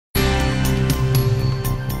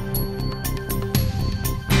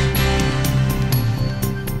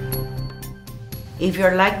If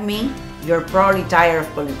you're like me, you're probably tired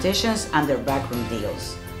of politicians and their backroom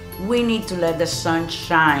deals. We need to let the sun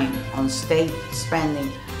shine on state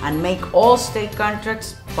spending and make all state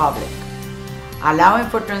contracts public. Allowing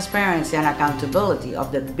for transparency and accountability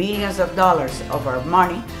of the billions of dollars of our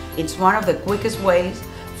money is one of the quickest ways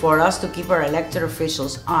for us to keep our elected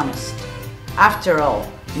officials honest. After all,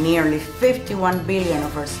 nearly $51 billion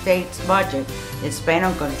of our state's budget is spent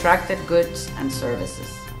on contracted goods and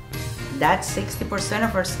services. That's 60%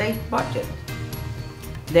 of our state budget.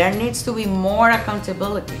 There needs to be more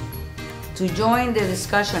accountability. To join the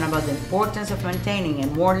discussion about the importance of maintaining a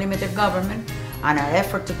more limited government and our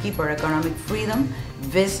effort to keep our economic freedom,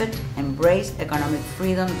 visit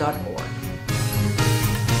embraceeconomicfreedom.org.